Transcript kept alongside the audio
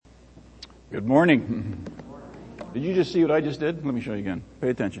Good morning. Did you just see what I just did? Let me show you again.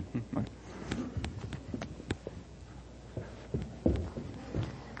 Pay attention. Okay.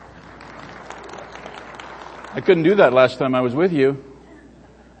 I couldn't do that last time I was with you.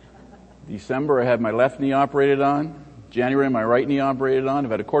 December, I had my left knee operated on. January, my right knee operated on.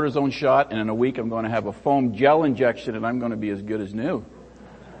 I've had a cortisone shot, and in a week I'm going to have a foam gel injection, and I'm going to be as good as new.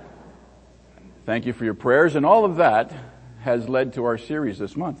 Thank you for your prayers, and all of that has led to our series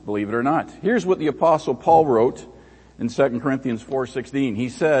this month, believe it or not. Here's what the Apostle Paul wrote in 2 Corinthians 4:16. He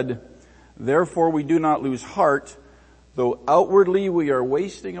said, "Therefore we do not lose heart, though outwardly we are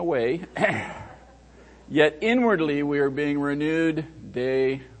wasting away, yet inwardly we are being renewed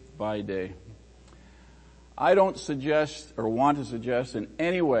day by day." I don't suggest or want to suggest in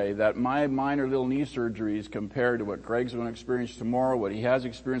any way that my minor little knee surgeries compared to what Greg's going to experience tomorrow, what he has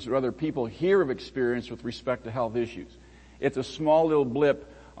experienced, or other people here have experienced with respect to health issues. It's a small little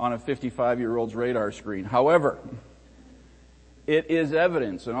blip on a 55-year-old's radar screen. However, it is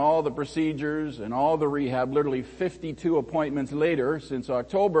evidence in all the procedures and all the rehab, literally 52 appointments later since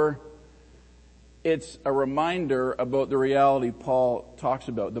October, it's a reminder about the reality Paul talks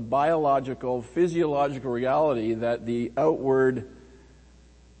about, the biological, physiological reality that the outward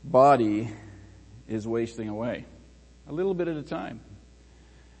body is wasting away, a little bit at a time.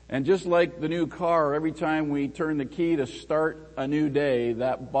 And just like the new car, every time we turn the key to start a new day,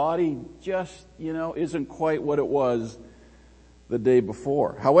 that body just, isn't quite what it was the day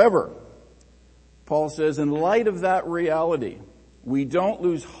before. However, Paul says, in light of that reality, we don't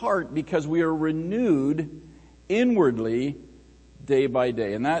lose heart because we are renewed inwardly day by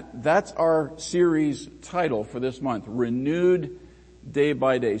day. And that's our series title for this month, Renewed Day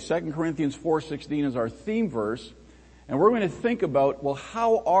by Day. 2 Corinthians 4:16 is our theme verse. And we're going to think about,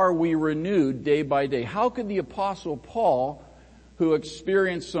 how are we renewed day by day? How could the Apostle Paul, who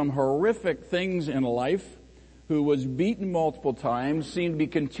experienced some horrific things in life, who was beaten multiple times, seemed to be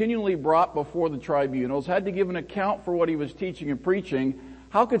continually brought before the tribunals, had to give an account for what he was teaching and preaching,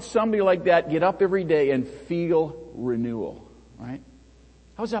 how could somebody like that get up every day and feel renewal, right?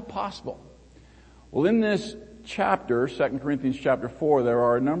 How is that possible? Well, in this chapter, 2 Corinthians chapter 4, there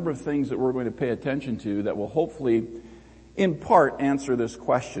are a number of things that we're going to pay attention to that will hopefully in part answer this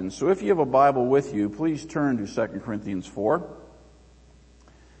question. So if you have a Bible with you, please turn to 2 Corinthians 4.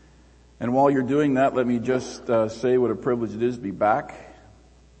 And while you're doing that, let me just say what a privilege it is to be back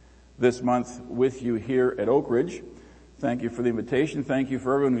this month with you here at Oak Ridge. Thank you for the invitation. Thank you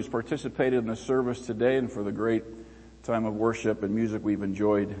for everyone who's participated in the service today and for the great time of worship and music we've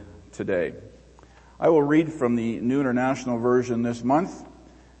enjoyed today. I will read from the New International Version this month,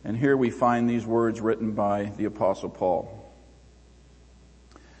 and here we find these words written by the Apostle Paul.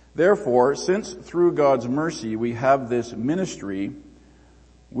 "Therefore, since through God's mercy we have this ministry,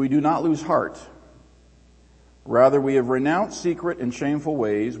 we do not lose heart. Rather, we have renounced secret and shameful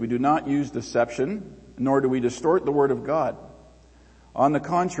ways. We do not use deception, nor do we distort the word of God. On the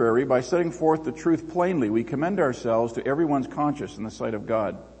contrary, by setting forth the truth plainly, we commend ourselves to everyone's conscience in the sight of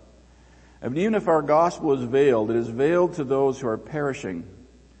God. And even if our gospel is veiled, it is veiled to those who are perishing.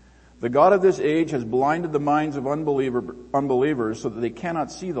 The God of this age has blinded the minds of unbelievers so that they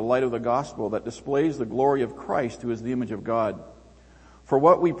cannot see the light of the gospel that displays the glory of Christ, who is the image of God. For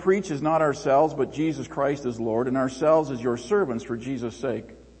what we preach is not ourselves, but Jesus Christ as Lord, and ourselves as your servants for Jesus'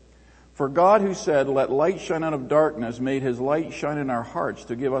 sake. For God, who said, 'Let light shine out of darkness,' made his light shine in our hearts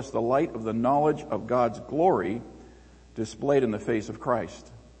to give us the light of the knowledge of God's glory displayed in the face of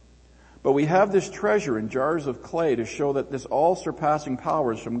Christ. But we have this treasure in jars of clay to show that this all-surpassing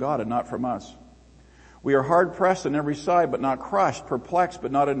power is from God and not from us. We are hard-pressed on every side, but not crushed, perplexed,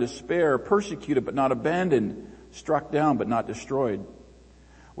 but not in despair, persecuted, but not abandoned, struck down, but not destroyed.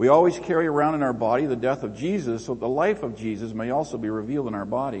 We always carry around in our body the death of Jesus, so that the life of Jesus may also be revealed in our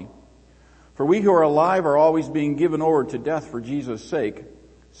body. For we who are alive are always being given over to death for Jesus' sake,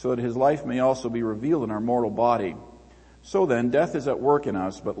 so that his life may also be revealed in our mortal body. So then, death is at work in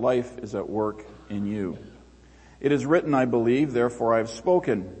us, but life is at work in you. It is written, I believe, therefore I have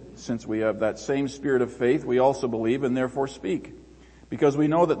spoken. Since we have that same spirit of faith, we also believe and therefore speak. Because we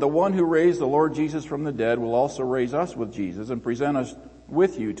know that the one who raised the Lord Jesus from the dead will also raise us with Jesus and present us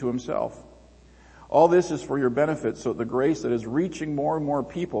with you to himself. All this is for your benefit, so that the grace that is reaching more and more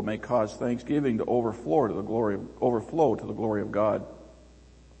people may cause thanksgiving to overflow to the glory of God.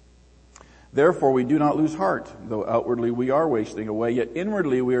 Therefore we do not lose heart, though outwardly we are wasting away, yet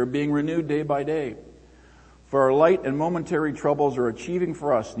inwardly we are being renewed day by day. For our light and momentary troubles are achieving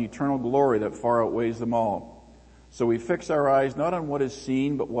for us an eternal glory that far outweighs them all. So we fix our eyes not on what is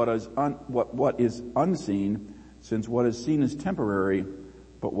seen, but what is unseen, since what is seen is temporary,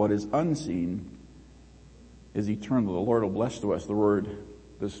 but what is unseen is eternal. The Lord will bless to us the word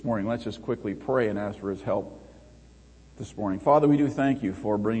this morning. Let's just quickly pray and ask for his help this morning. Father, we do thank you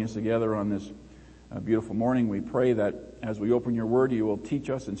for bringing us together on this beautiful morning. We pray that as we open your word, you will teach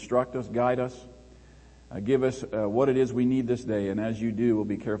us, instruct us, guide us, give us what it is we need this day. And as you do, we'll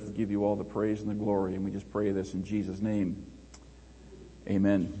be careful to give you all the praise and the glory. And we just pray this in Jesus' name.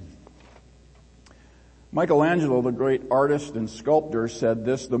 Amen. Michelangelo, the great artist and sculptor, said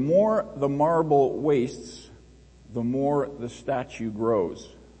this: the more the marble wastes, the more the statue grows.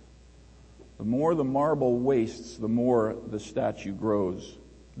 The more the marble wastes, the more the statue grows.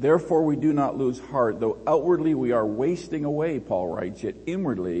 Therefore we do not lose heart, though outwardly we are wasting away, Paul writes, yet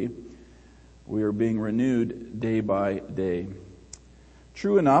inwardly we are being renewed day by day.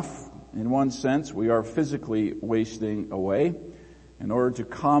 True enough, in one sense, we are physically wasting away. In order to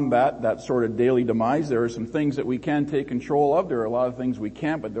combat that sort of daily demise, there are some things that we can take control of. There are a lot of things we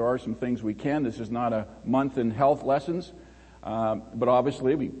can't, but there are some things we can. This is not a month in health lessons. But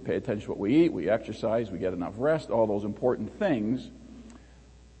obviously we pay attention to what we eat, we exercise, we get enough rest, all those important things.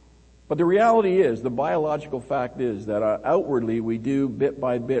 But the reality is, the biological fact is that outwardly we do bit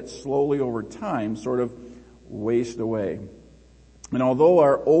by bit, slowly over time, sort of waste away. And although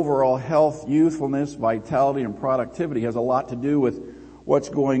our overall health, youthfulness, vitality, and productivity has a lot to do with what's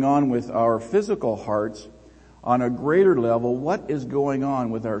going on with our physical hearts, on a greater level, what is going on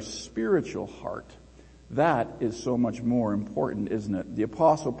with our spiritual heart? That is so much more important, isn't it? The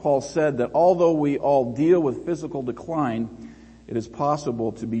Apostle Paul said that although we all deal with physical decline, it is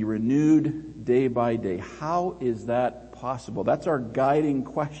possible to be renewed day by day. How is that possible? That's our guiding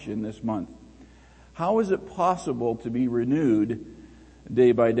question this month. How is it possible to be renewed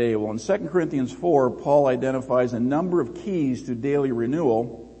day by day? Well, in 2 Corinthians 4, Paul identifies a number of keys to daily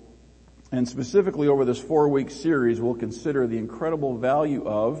renewal. And specifically over this 4-week series, we'll consider the incredible value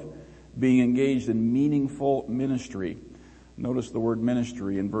of being engaged in meaningful ministry. Notice the word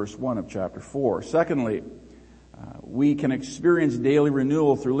ministry in verse 1 of chapter 4. Secondly, we can experience daily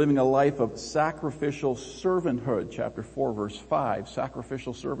renewal through living a life of sacrificial servanthood. Chapter 4, verse 5,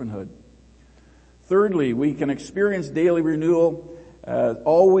 sacrificial servanthood. Thirdly, we can experience daily renewal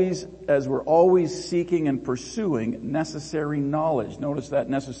as we're always seeking and pursuing necessary knowledge. Notice that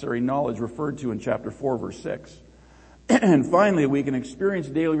necessary knowledge referred to in chapter 4, verse 6. And finally, we can experience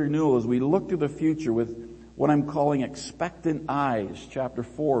daily renewal as we look to the future with what I'm calling expectant eyes. Chapter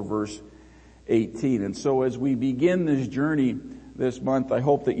 4, verse 18. And so as we begin this journey this month, I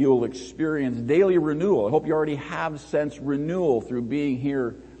hope that you'll experience daily renewal. I hope you already have sensed renewal through being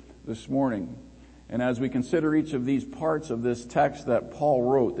here this morning. And as we consider each of these parts of this text that Paul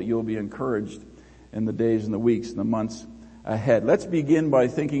wrote, that you'll be encouraged in the days and the weeks and the months ahead. Let's begin by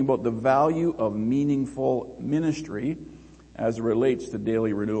thinking about the value of meaningful ministry as it relates to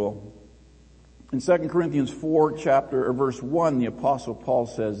daily renewal. In 2 Corinthians 4, verse 1, the Apostle Paul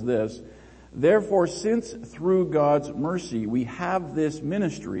says this: therefore, since through God's mercy we have this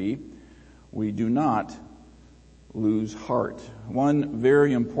ministry, we do not lose heart. One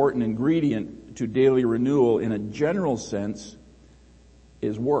very important ingredient to daily renewal in a general sense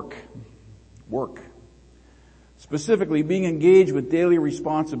is work. Work. Specifically, being engaged with daily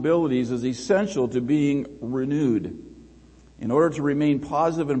responsibilities is essential to being renewed. In order to remain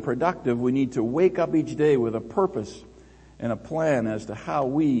positive and productive, we need to wake up each day with a purpose and a plan as to how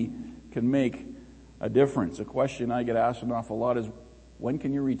we can make a difference. A question I get asked an awful lot is, when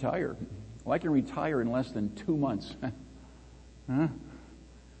can you retire? Well, I can retire in less than 2 months. Huh?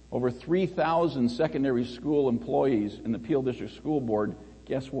 Over 3,000 secondary school employees in the Peel District School Board,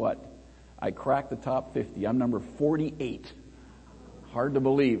 guess what? I cracked the top 50. I'm number 48. Hard to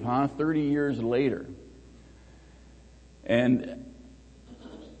believe, huh? 30 years later. And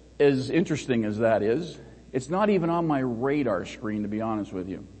as interesting as that is, it's not even on my radar screen, to be honest with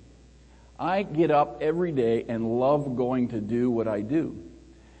you. I get up every day and love going to do what I do.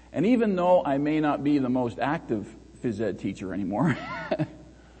 And even though I may not be the most active phys ed teacher anymore,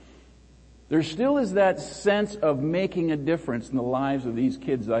 there still is that sense of making a difference in the lives of these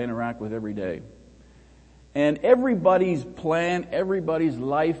kids I interact with every day. And everybody's plan, everybody's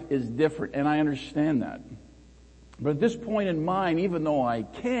life is different, and I understand that. But at this point in mine, even though I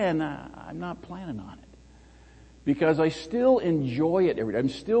can, I'm not planning on it. Because I still enjoy it every day. I'm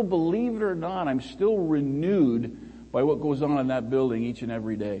still, believe it or not, I'm still renewed by what goes on in that building each and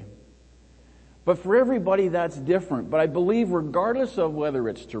every day. But for everybody, that's different. But I believe regardless of whether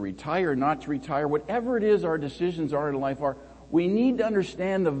it's to retire, not to retire, whatever it is our decisions are in life are, we need to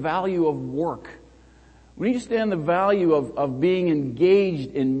understand the value of work. We need to understand the value of being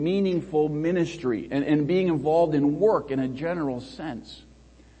engaged in meaningful ministry and being involved in work in a general sense.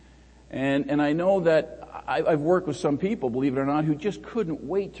 And I know that I've worked with some people, believe it or not, who just couldn't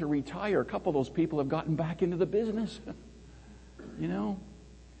wait to retire. A couple of those people have gotten back into the business. You know?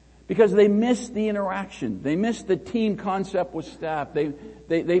 Because they missed the interaction. They missed the team concept with staff.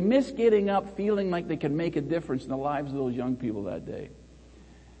 They missed getting up feeling like they could make a difference in the lives of those young people that day.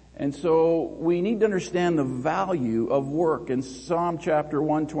 And so we need to understand the value of work. In Psalm chapter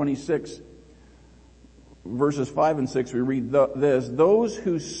 126, verses 5 and 6, we read this: those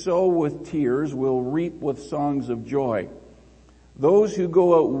who sow with tears will reap with songs of joy. Those who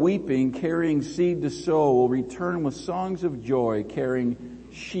go out weeping, carrying seed to sow, will return with songs of joy, carrying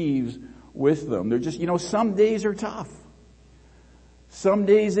sheaves with them. They're just, some days are tough. Some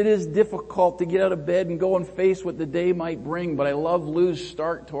days it is difficult to get out of bed and go and face what the day might bring. But I love Lou's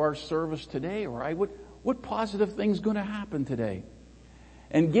start to our service today, right? What positive thing's going to happen today?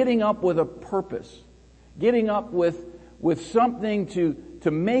 And getting up with a purpose. Getting up with something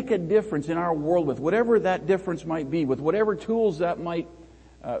to make a difference in our world, with whatever that difference might be, with whatever tools that might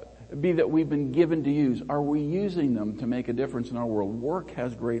be that we've been given to use. Are we using them to make a difference in our world? Work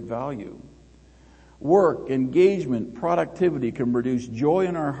has great value. Work, engagement, productivity can produce joy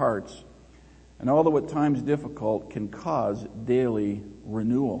in our hearts, and although at times difficult, can cause daily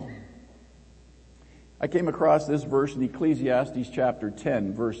renewal. I came across this verse in Ecclesiastes chapter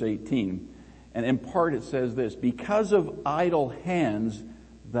 10, verse 18. And in part it says this: because of idle hands,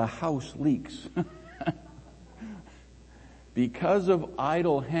 the house leaks. Because of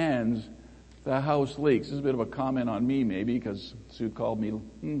idle hands, the house leaks. This is a bit of a comment on me, maybe, because Sue called me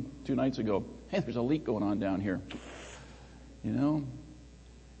 2 nights ago. Hey, there's a leak going on down here.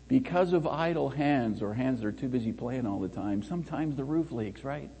 Because of idle hands, or hands that are too busy playing all the time, sometimes the roof leaks,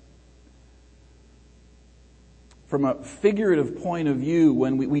 right? From a figurative point of view,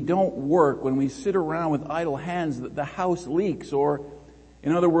 when we don't work, when we sit around with idle hands, the house leaks. Or,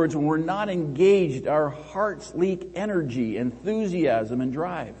 in other words, when we're not engaged, our hearts leak energy, enthusiasm, and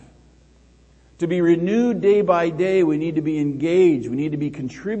drive. To be renewed day by day, we need to be engaged. We need to be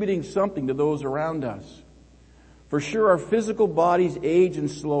contributing something to those around us. For sure, our physical bodies age and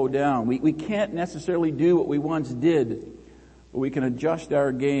slow down. We can't necessarily do what we once did, but we can adjust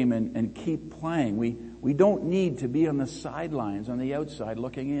our game and keep playing. We don't need to be on the sidelines, on the outside,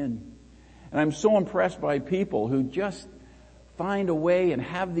 looking in. And I'm so impressed by people who just find a way and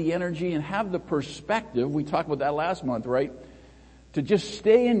have the energy and have the perspective. We talked about that last month, right? To just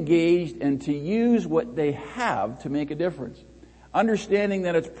stay engaged and to use what they have to make a difference. Understanding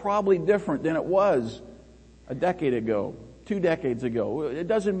that it's probably different than it was a decade ago, 2 decades ago. It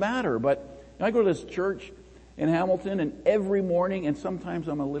doesn't matter, but I go to this church in Hamilton, and every morning, and sometimes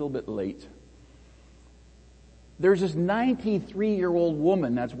I'm a little bit late, there's this 93-year-old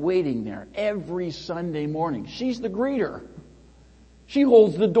woman that's waiting there every Sunday morning. She's the greeter. She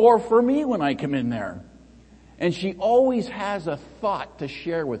holds the door for me when I come in there. And she always has a thought to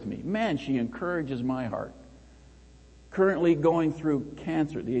share with me. Man, she encourages my heart. Currently going through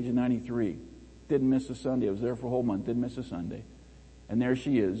cancer at the age of 93. Didn't miss a Sunday. I was there for a whole month. Didn't miss a Sunday. And there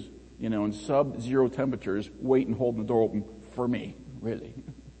she is, in sub-zero temperatures, waiting, holding the door open for me, really.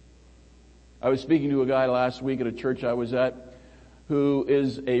 I was speaking to a guy last week at a church I was at who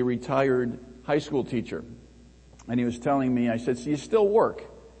is a retired high school teacher. And he was telling me, I said, so you still work?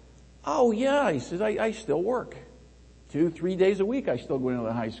 Oh, yeah. He says, I still work. 2-3 days a week I still go into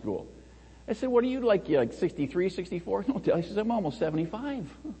the high school. I said, what are you like? You like 63, 64? No, he says, I'm almost 75.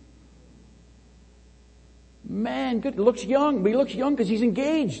 Man, good. Looks young, but he looks young because he's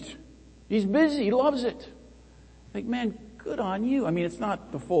engaged. He's busy. He loves it. Like, man, good on you. I mean, it's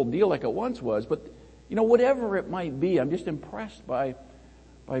not the full deal like it once was, but, whatever it might be, I'm just impressed by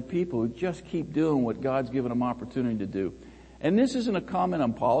people who just keep doing what God's given them opportunity to do. And this isn't a comment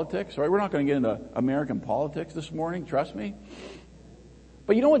on politics, right? We're not going to get into American politics this morning, trust me.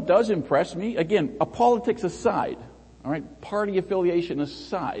 But you know what does impress me? Again, politics aside, all right, party affiliation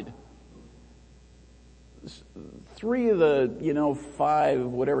aside, 3 of the, 5,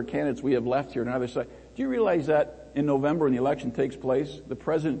 whatever candidates we have left here on either side, do you realize that in November when the election takes place, the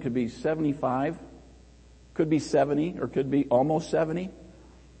president could be 75, could be 70, or could be almost 70?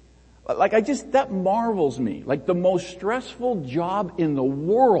 Like, that marvels me. Like, the most stressful job in the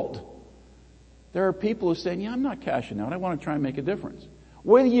world. There are people who say, I'm not cashing out. I want to try and make a difference.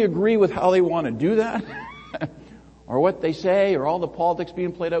 Whether you agree with how they want to do that, or what they say, or all the politics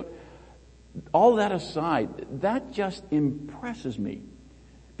being played out, all that aside, that just impresses me.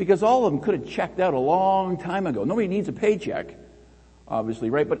 Because all of them could have checked out a long time ago. Nobody needs a paycheck,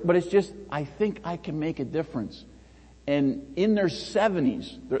 obviously, right? But it's just, I think I can make a difference. And in their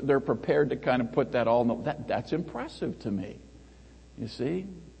 70s, they're prepared to kind of put that all, that's impressive to me. You see?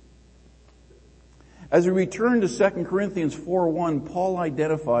 As we return to 2 Corinthians 4:1, Paul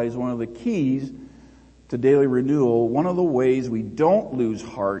identifies one of the keys to daily renewal. One of the ways we don't lose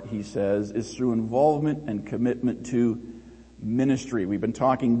heart, he says, is through involvement and commitment to ministry. We've been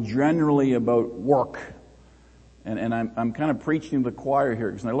talking generally about work. And I'm kind of preaching to the choir here,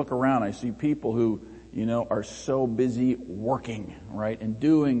 because when I look around, I see people who, are so busy working, right, and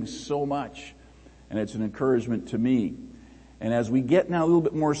doing so much. And it's an encouragement to me. And as we get now a little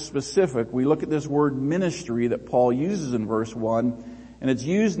bit more specific, we look at this word ministry that Paul uses in verse 1, and it's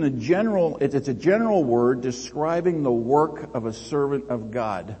used in it's a general word describing the work of a servant of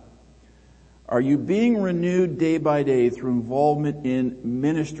God. Are you being renewed day by day through involvement in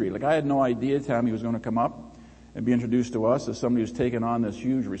ministry? Like, I had no idea Tammy was going to come up and be introduced to us as somebody who's taken on this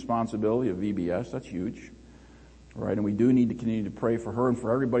huge responsibility of VBS. That's huge. Right, and we do need to continue to pray for her and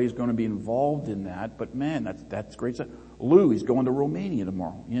for everybody who's going to be involved in that. But man, that's great stuff. Lou, he's going to Romania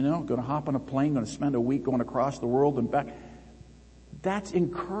tomorrow, going to hop on a plane, going to spend a week going across the world and back. That's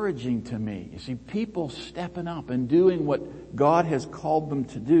encouraging to me. You see, people stepping up and doing what God has called them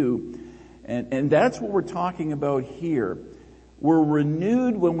to do. And that's what we're talking about here. We're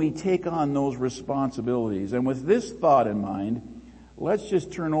renewed when we take on those responsibilities. And with this thought in mind, let's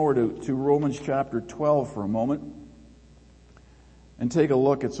just turn over to Romans chapter 12 for a moment and take a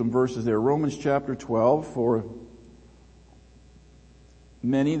look at some verses there. Romans chapter 12, for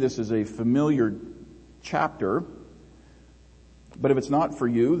many, this is a familiar chapter. But if it's not for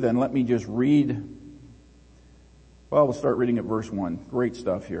you, then let me just read. Well, we'll start reading at verse 1. Great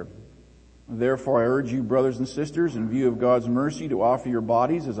stuff here. Therefore I urge you, brothers and sisters, in view of God's mercy, to offer your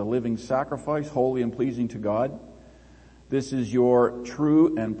bodies as a living sacrifice, holy and pleasing to God. This is your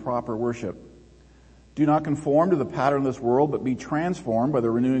true and proper worship. Do not conform to the pattern of this world, but be transformed by the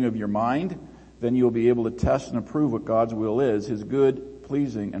renewing of your mind. Then you will be able to test and approve what God's will is, His good,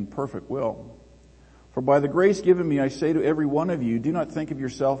 pleasing, and perfect will. For by the grace given me, I say to every one of you, do not think of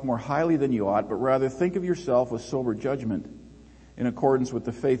yourself more highly than you ought, but rather think of yourself with sober judgment, in accordance with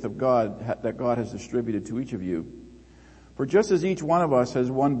the faith of God that God has distributed to each of you. For just as each one of us has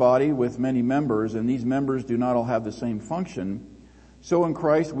one body with many members, and these members do not all have the same function, so in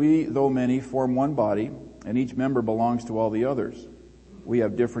Christ we, though many, form one body, and each member belongs to all the others. We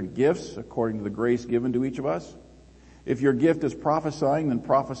have different gifts according to the grace given to each of us. If your gift is prophesying, then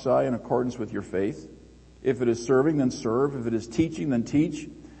prophesy in accordance with your faith. If it is serving, then serve. If it is teaching, then teach.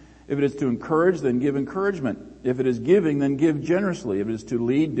 If it is to encourage, then give encouragement. If it is giving, then give generously. If it is to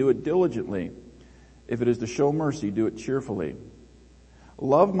lead, do it diligently. If it is to show mercy, do it cheerfully.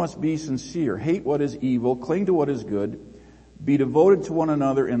 Love must be sincere. Hate what is evil. Cling to what is good. Be devoted to one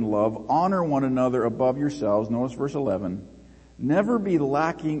another in love. Honor one another above yourselves. Notice verse 11. Never be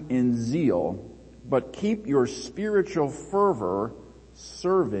lacking in zeal, but keep your spiritual fervor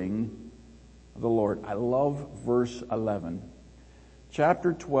serving the Lord. I love verse 11.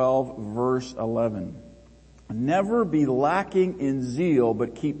 Chapter 12, verse 11. Never be lacking in zeal,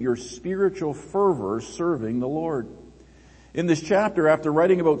 but keep your spiritual fervor serving the Lord. In this chapter, after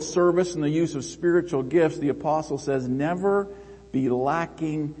writing about service and the use of spiritual gifts, the apostle says, never be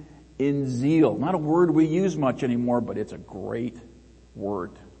lacking in zeal. Not a word we use much anymore, but it's a great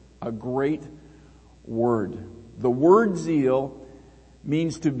word. A great word. The word zeal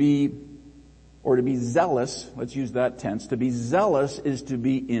means to be, or to be zealous. Let's use that tense. To be zealous is to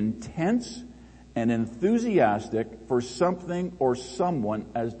be intense and enthusiastic for something or someone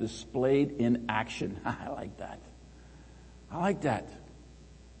as displayed in action. I like that. I like that.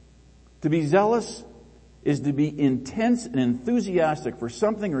 To be zealous is to be intense and enthusiastic for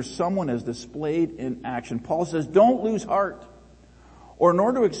something or someone as displayed in action. Paul says, don't lose heart. Or in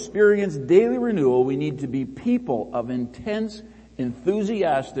order to experience daily renewal, we need to be people of intense,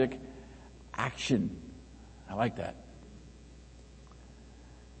 enthusiastic action. I like that.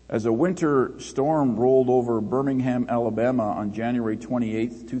 As a winter storm rolled over Birmingham, Alabama on January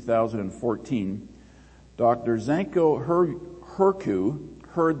 28, 2014, Dr. Zanko Herku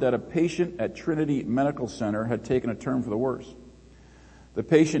heard that a patient at Trinity Medical Center had taken a turn for the worse. The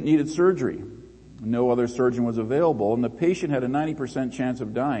patient needed surgery. No other surgeon was available, and the patient had a 90% chance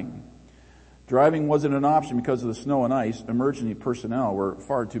of dying. Driving wasn't an option because of the snow and ice. Emergency personnel were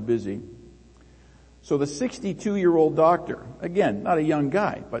far too busy. So the 62-year-old doctor, again, not a young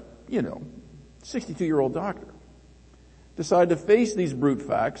guy, but, 62-year-old doctor, decided to face these brute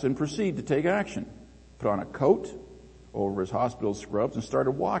facts and proceed to take action. Put on a coat over his hospital scrubs and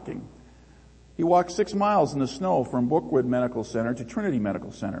started walking. He walked 6 miles in the snow from Brookwood Medical Center to Trinity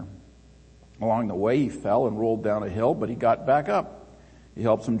Medical Center. Along the way, he fell and rolled down a hill, but he got back up. He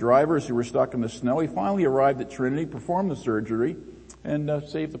helped some drivers who were stuck in the snow. He finally arrived at Trinity, performed the surgery, and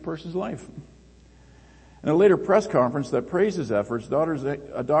saved the person's life. In a later press conference that praised his efforts, Dr.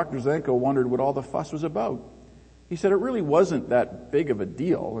 Zenko wondered what all the fuss was about. He said it really wasn't that big of a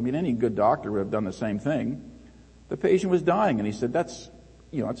deal. I mean, any good doctor would have done the same thing. The patient was dying, and he said, it's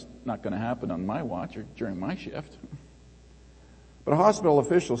not going to happen on my watch or during my shift. But a hospital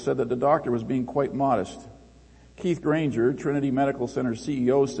official said that the doctor was being quite modest. Keith Granger, Trinity Medical Center's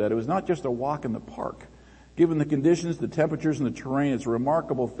CEO, said it was not just a walk in the park. Given the conditions, the temperatures, and the terrain, it's a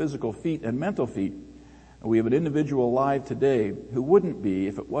remarkable physical feat and mental feat. And we have an individual alive today who wouldn't be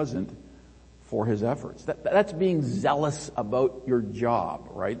if it wasn't for his efforts. That's being zealous about your job,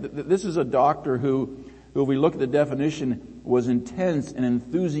 right? This is a doctor who, if we look at the definition, was intense and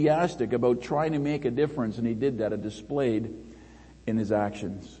enthusiastic about trying to make a difference, and he did that, and displayed in his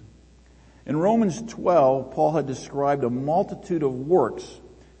actions. In Romans 12, Paul had described a multitude of works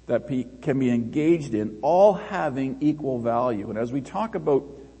that can be engaged in, all having equal value. And as we talk about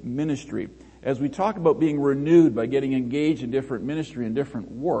ministry, as we talk about being renewed by getting engaged in different ministry and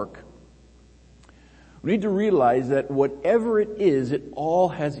different work, we need to realize that whatever it is, it all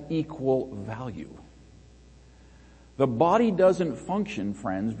has equal value. The body doesn't function,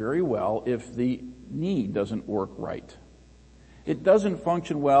 friends, very well if the knee doesn't work right. It doesn't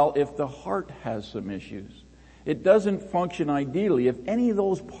function well if the heart has some issues. It doesn't function ideally if any of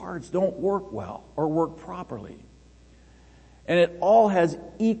those parts don't work well or work properly. And it all has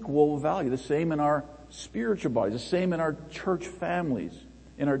equal value. The same in our spiritual bodies, the same in our church families,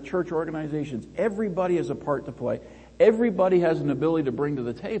 in our church organizations. Everybody has a part to play. Everybody has an ability to bring to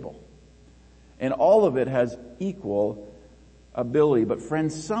the table. And all of it has equal ability. But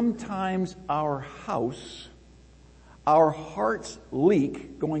friends, sometimes our hearts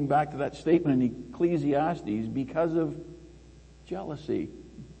leak, going back to that statement in Ecclesiastes, because of jealousy.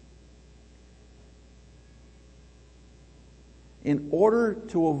 In order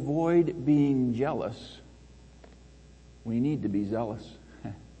to avoid being jealous, we need to be zealous.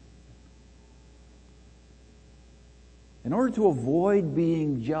 In order to avoid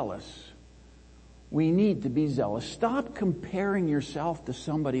being jealous, we need to be zealous. Stop comparing yourself to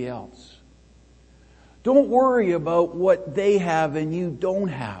somebody else. Don't worry about what they have and you don't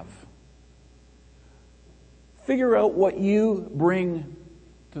have. Figure out what you bring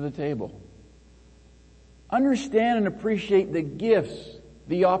to the table. Understand and appreciate the gifts,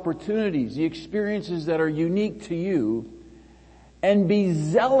 the opportunities, the experiences that are unique to you, and be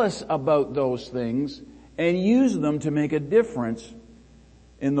zealous about those things and use them to make a difference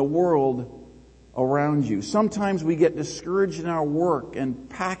in the world around you. Sometimes we get discouraged in our work and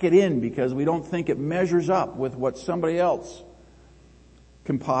pack it in because we don't think it measures up with what somebody else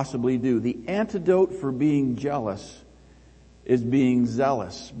can possibly do. The antidote for being jealous is being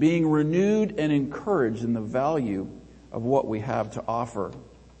zealous, being renewed and encouraged in the value of what we have to offer.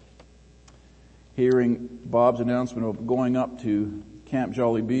 Hearing Bob's announcement of going up to Camp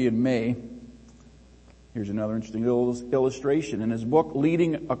Jollibee in May, here's another interesting illustration. In his book,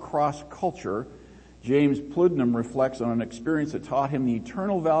 Leading Across Culture, James Pludnam reflects on an experience that taught him the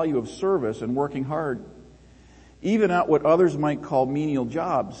eternal value of service and working hard, even at what others might call menial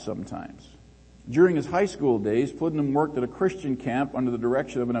jobs sometimes. During his high school days, Pludnam worked at a Christian camp under the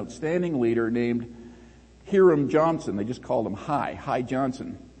direction of an outstanding leader named Hiram Johnson. They just called him Hi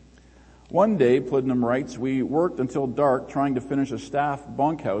Johnson. One day, Pludnam writes, we worked until dark trying to finish a staff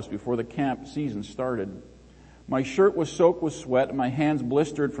bunkhouse before the camp season started. My shirt was soaked with sweat and my hands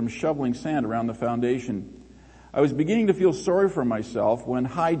blistered from shoveling sand around the foundation. I was beginning to feel sorry for myself when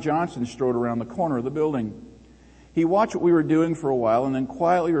Hi Johnson strode around the corner of the building. He watched what we were doing for a while and then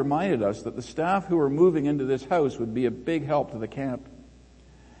quietly reminded us that the staff who were moving into this house would be a big help to the camp.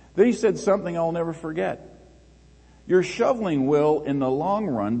 Then he said something I'll never forget. Your shoveling will, in the long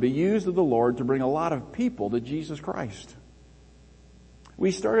run, be used of the Lord to bring a lot of people to Jesus Christ.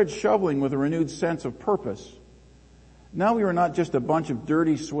 We started shoveling with a renewed sense of purpose. Now we were not just a bunch of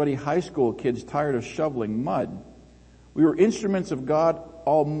dirty, sweaty high school kids tired of shoveling mud. We were instruments of God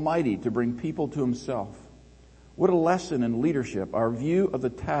Almighty to bring people to Himself. What a lesson in leadership. Our view of the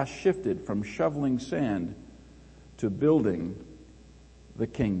task shifted from shoveling sand to building the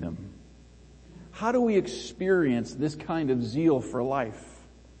kingdom. How do we experience this kind of zeal for life?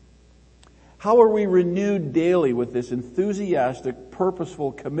 How are we renewed daily with this enthusiastic,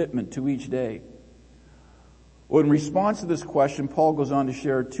 purposeful commitment to each day? Well, in response to this question, Paul goes on to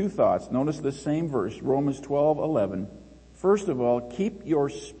share two thoughts. Notice the same verse, Romans 12:11. First of all, keep your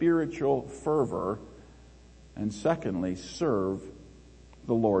spiritual fervor. And secondly, serve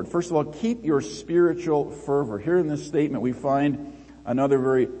the Lord. First of all, keep your spiritual fervor. Here in this statement, we find another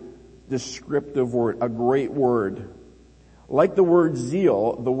very descriptive word, a great word. Like the word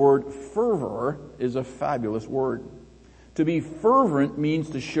zeal, the word fervor is a fabulous word. To be fervent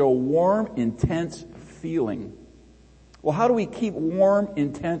means to show warm, intense feeling. Well, how do we keep warm,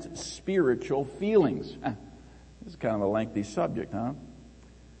 intense spiritual feelings? This is kind of a lengthy subject, huh?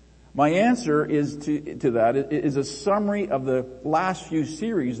 My answer is to that is a summary of the last few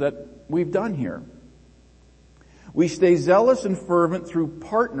series that we've done here. We stay zealous and fervent through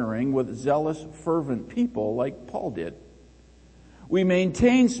partnering with zealous, fervent people like Paul did. We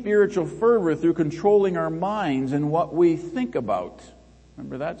maintain spiritual fervor through controlling our minds and what we think about.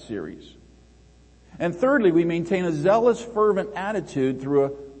 Remember that series. And thirdly, we maintain a zealous, fervent attitude through a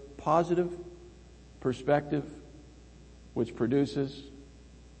positive perspective, which produces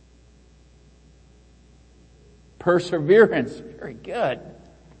perseverance. Very good.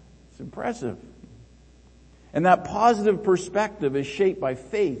 It's impressive. And that positive perspective is shaped by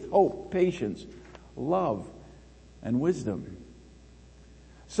faith, hope, patience, love, and wisdom.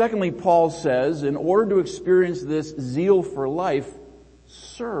 Secondly, Paul says, in order to experience this zeal for life,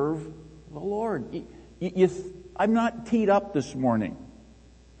 serve the Lord. I'm not teed up this morning.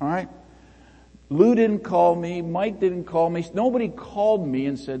 All right? Lou didn't call me. Mike didn't call me. Nobody called me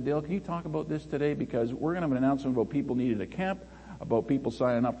and said, Dale, can you talk about this today? Because we're going to have an announcement about people needed a camp, about people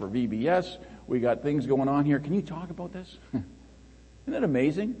signing up for VBS. We got things going on here. Can you talk about this? Isn't that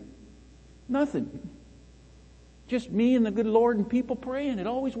amazing? Nothing. Just me and the good Lord and people praying. It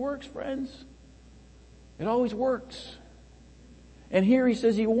always works, friends. It always works. And here he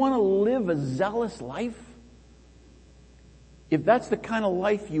says, you want to live a zealous life? If that's the kind of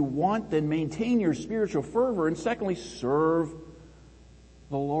life you want, then maintain your spiritual fervor. And secondly, serve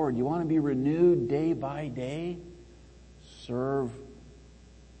the Lord. You want to be renewed day by day? Serve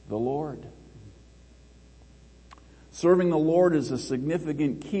the Lord. Serving the Lord is a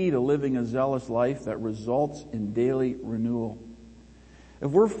significant key to living a zealous life that results in daily renewal.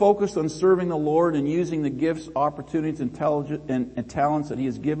 If we're focused on serving the Lord and using the gifts, opportunities, and talents that He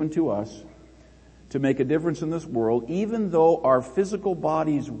has given to us to make a difference in this world, even though our physical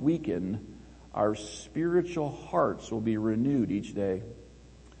bodies weaken, our spiritual hearts will be renewed each day.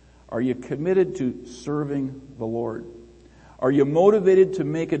 Are you committed to serving the Lord? Are you motivated to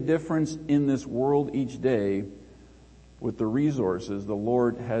make a difference in this world each day with the resources the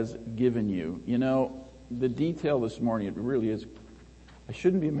Lord has given you? You know, the detail this morning, it really is, I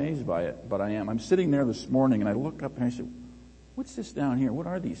shouldn't be amazed by it, but I am. I'm sitting there this morning and I look up and I said, what's this down here? What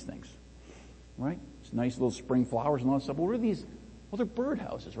are these things? Right? It's nice little spring flowers and all that stuff. What are these? Well, they're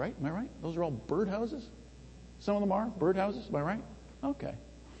birdhouses, right? Am I right? Those are all birdhouses? Some of them are birdhouses, am I right? Okay.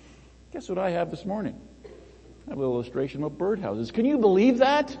 Guess what I have this morning? I have a little illustration of birdhouses. Can you believe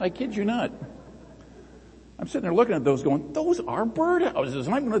that? I kid you not. I'm sitting there looking at those going, those are birdhouses.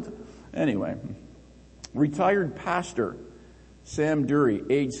 And I'm going to... Anyway, retired pastor Sam Dury,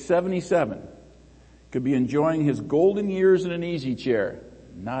 age 77, could be enjoying his golden years in an easy chair.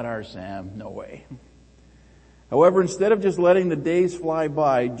 Not our Sam, no way. However, instead of just letting the days fly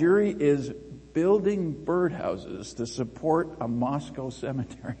by, Dury is building birdhouses to support a Moscow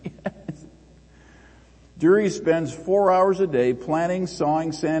cemetery. Dury spends 4 hours a day planning,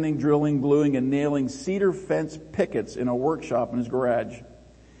 sawing, sanding, drilling, gluing, and nailing cedar fence pickets in a workshop in his garage.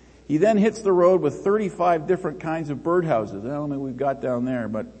 He then hits the road with 35 different kinds of birdhouses. I don't know what we've got down there,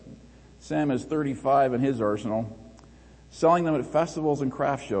 but Sam has 35 in his arsenal, selling them at festivals and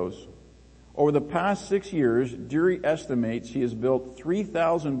craft shows. Over the past 6 years, Dury estimates he has built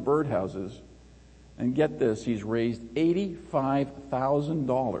 3,000 birdhouses, and get this, he's raised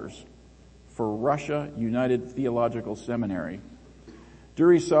 $85,000 for Russia United Theological Seminary.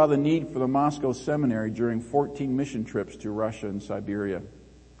 Dury saw the need for the Moscow Seminary during 14 mission trips to Russia and Siberia.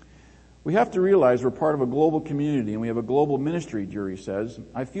 We have to realize we're part of a global community and we have a global ministry, Dury says.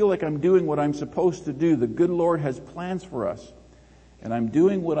 I feel like I'm doing what I'm supposed to do. The good Lord has plans for us. And I'm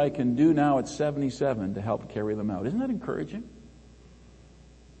doing what I can do now at 77 to help carry them out. Isn't that encouraging?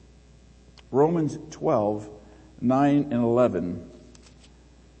 Romans 12:9 and 11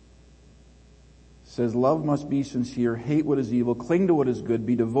 says, love must be sincere, hate what is evil, cling to what is good,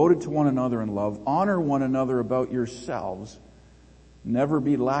 be devoted to one another in love, honor one another about yourselves, never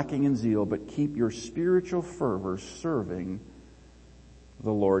be lacking in zeal, but keep your spiritual fervor serving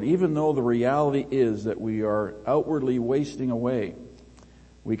the Lord. Even though the reality is that we are outwardly wasting away,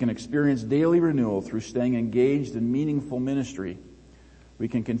 we can experience daily renewal through staying engaged in meaningful ministry. We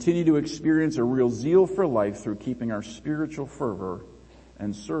can continue to experience a real zeal for life through keeping our spiritual fervor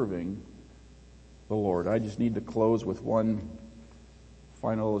and serving the Lord. I just need to close with one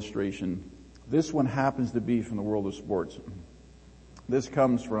final illustration. This one happens to be from the world of sports. This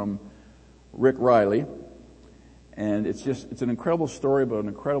comes from Rick Riley, And it's an incredible story about an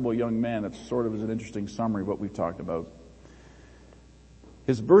incredible young man that sort of is an interesting summary of what we've talked about.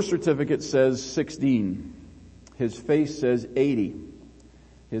 His birth certificate says 16. His face says 80.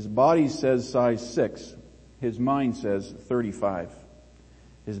 His body says size 6. His mind says 35.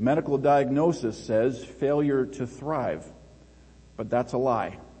 His medical diagnosis says failure to thrive. But that's a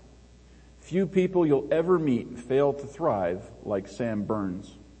lie. Few people you'll ever meet fail to thrive like Sam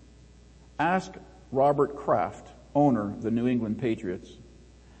Burns. Ask Robert Kraft, owner of the New England Patriots.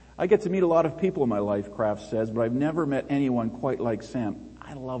 I get to meet a lot of people in my life, Kraft says, but I've never met anyone quite like Sam.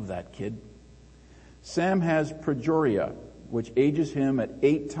 I love that kid. Sam has progeria, which ages him at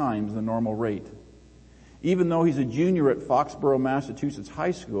 8 times the normal rate. Even though he's a junior at Foxborough, Massachusetts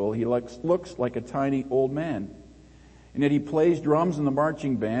High School, he looks like a tiny old man. And yet he plays drums in the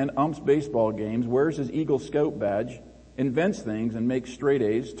marching band, umps baseball games, wears his Eagle Scout badge, invents things and makes straight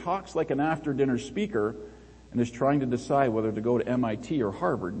A's, talks like an after-dinner speaker, and is trying to decide whether to go to MIT or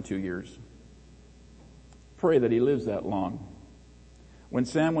Harvard in 2 years. Pray that he lives that long. When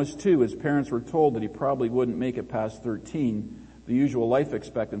Sam was 2, his parents were told that he probably wouldn't make it past 13, the usual life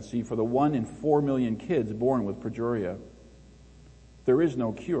expectancy for the 1 in 4 million kids born with progeria. There is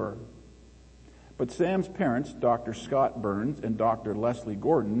no cure. But Sam's parents, Dr. Scott Burns and Dr. Leslie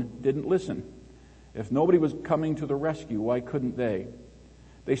Gordon, didn't listen. If nobody was coming to the rescue, why couldn't they?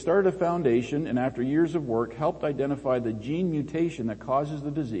 They started a foundation and after years of work helped identify the gene mutation that causes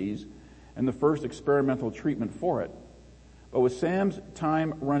the disease and the first experimental treatment for it. But with Sam's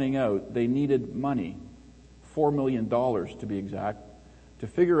time running out, they needed money, $4 million to be exact, to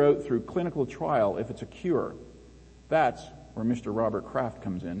figure out through clinical trial if it's a cure. That's where Mr. Robert Kraft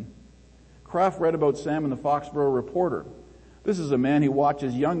comes in. Kraft read about Sam in the Foxborough Reporter. This is a man who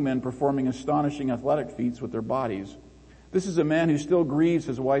watches young men performing astonishing athletic feats with their bodies. This is a man who still grieves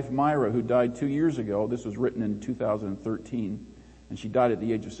his wife Myra, who died 2 years ago. This was written in 2013, and she died at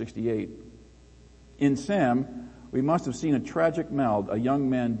the age of 68. In Sam, we must have seen a tragic meld, a young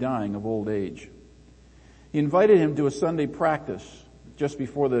man dying of old age. He invited him to a Sunday practice just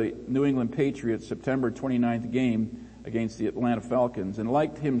before the New England Patriots' September 29th game against the Atlanta Falcons, and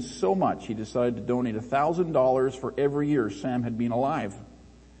liked him so much he decided to donate $1,000 for every year Sam had been alive.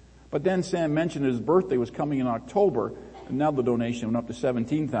 But then Sam mentioned his birthday was coming in October, and now the donation went up to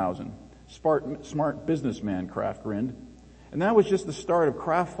 $17,000. Smart businessman, Kraft grinned. And that was just the start of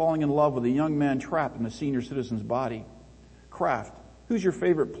Kraft falling in love with a young man trapped in a senior citizen's body. Kraft, who's your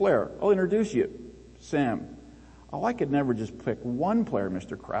favorite player? I'll introduce you. Sam. Oh, I could never just pick one player,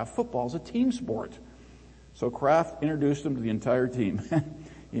 Mr. Kraft. Football's a team sport. So Kraft introduced him to the entire team.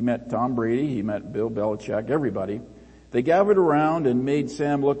 He met Tom Brady, he met Bill Belichick, everybody. They gathered around and made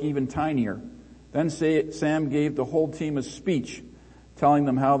Sam look even tinier. Then Sam gave the whole team a speech telling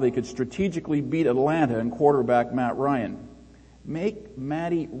them how they could strategically beat Atlanta and quarterback Matt Ryan. Make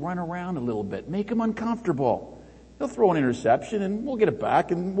Matty run around a little bit. Make him uncomfortable. He'll throw an interception and we'll get it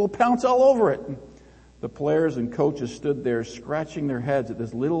back and we'll pounce all over it. The players and coaches stood there scratching their heads at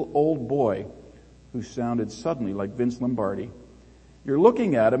this little old boy who sounded suddenly like Vince Lombardi. You're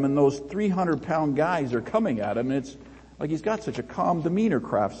looking at him and those 300-pound guys are coming at him and it's like he's got such a calm demeanor,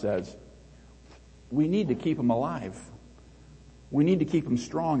 Kraft says. We need to keep him alive. We need to keep him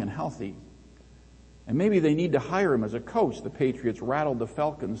strong and healthy. And maybe they need to hire him as a coach. The Patriots rattled the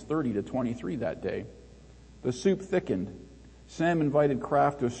Falcons 30-23 that day. The soup thickened. Sam invited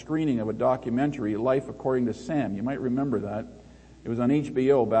Kraft to a screening of a documentary, Life According to Sam. You might remember that. It was on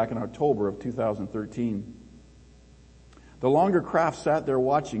HBO back in October of 2013. The longer Kraft sat there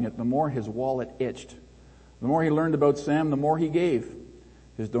watching it, the more his wallet itched. The more he learned about Sam, the more he gave.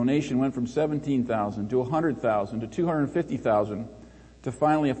 His donation went from $17,000 to $100,000 to $250,000 to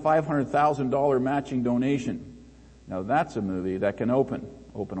finally a $500,000 matching donation. Now that's a movie that can open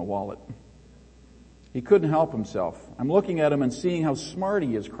a wallet. He couldn't help himself. I'm looking at him and seeing how smart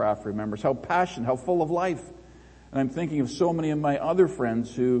he is, Kraft remembers, how passionate, how full of life. And I'm thinking of so many of my other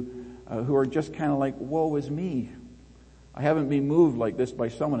friends who are just kind of like, woe is me. I haven't been moved like this by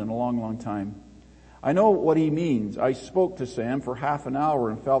someone in a long, long time. I know what he means. I spoke to Sam for half an hour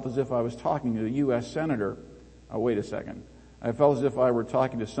and felt as if I was talking to a U.S. Senator. Oh, wait a second. I felt as if I were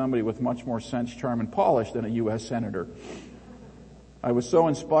talking to somebody with much more sense, charm, and polish than a U.S. Senator. I was so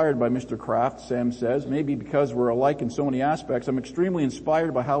inspired by Mr. Kraft, Sam says, maybe because we're alike in so many aspects. I'm extremely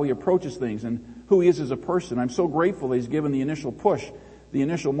inspired by how he approaches things and who he is as a person. I'm so grateful that he's given the initial push, the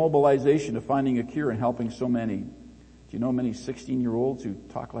initial mobilization to finding a cure and helping so many. Do you know many 16-year-olds who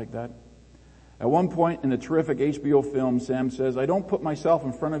talk like that? At one point in the terrific HBO film, Sam says, I don't put myself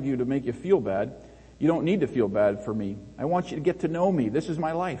in front of you to make you feel bad. You don't need to feel bad for me. I want you to get to know me. This is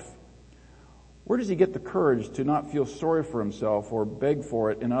my life. Where does he get the courage to not feel sorry for himself or beg for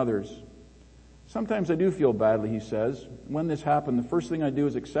it in others? Sometimes I do feel badly, he says. When this happened, the first thing I do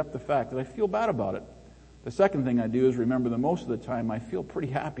is accept the fact that I feel bad about it. The second thing I do is remember that most of the time I feel pretty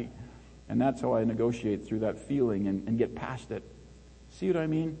happy. And that's how I negotiate through that feeling and get past it. See what I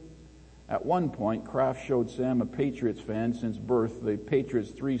mean? At one point, Kraft showed Sam, a Patriots fan since birth, the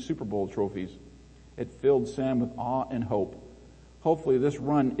Patriots' 3 Super Bowl trophies. It filled Sam with awe and hope. Hopefully this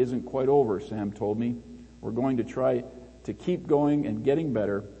run isn't quite over, Sam told me. We're going to try to keep going and getting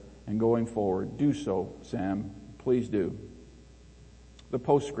better and going forward. Do so, Sam. Please do. The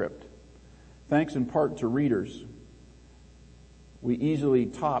postscript. Thanks in part to readers, we easily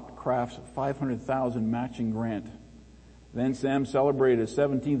topped Kraft's $500,000 matching grant. Then Sam celebrated his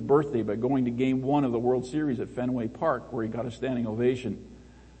 17th birthday by going to Game 1 of the World Series at Fenway Park, where he got a standing ovation.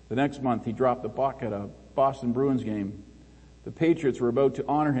 The next month, he dropped the puck at a Boston Bruins game. The Patriots were about to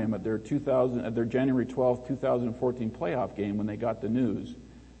honor him at their January 12, 2014 playoff game when they got the news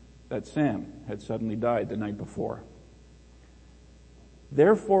that Sam had suddenly died the night before.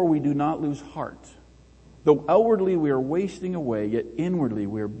 Therefore, we do not lose heart. Though outwardly we are wasting away, yet inwardly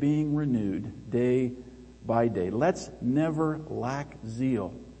we are being renewed day by day. Let's never lack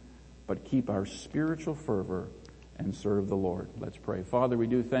zeal, but keep our spiritual fervor and serve the Lord. Let's pray. Father, we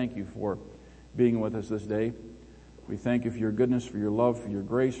do thank you for being with us this day. We thank you for your goodness, for your love, for your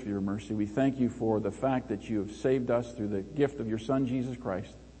grace, for your mercy. We thank you for the fact that you have saved us through the gift of your Son, Jesus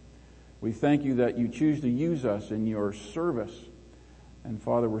Christ. We thank you that you choose to use us in your service. And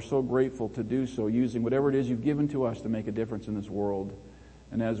Father, we're so grateful to do so, using whatever it is you've given to us to make a difference in this world.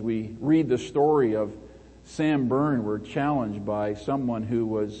 And as we read the story of Sam Byrne, we're challenged by someone who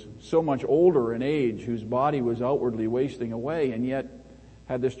was so much older in age, whose body was outwardly wasting away, and yet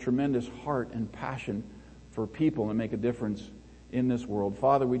had this tremendous heart and passion for people and make a difference in this world.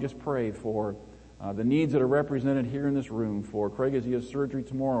 Father, we just pray for the needs that are represented here in this room, for Craig as he has surgery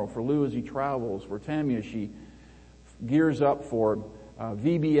tomorrow, for Lou as he travels, for Tammy as she gears up for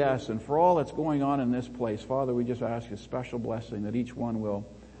VBS, and for all that's going on in this place. Father, we just ask a special blessing that each one will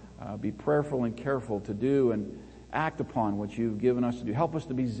be prayerful and careful to do and act upon what you've given us to do. Help us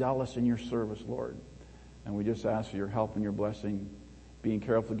to be zealous in your service, Lord. And we just ask for your help and your blessing, being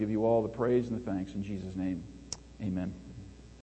careful to give you all the praise and the thanks in Jesus' name. Amen.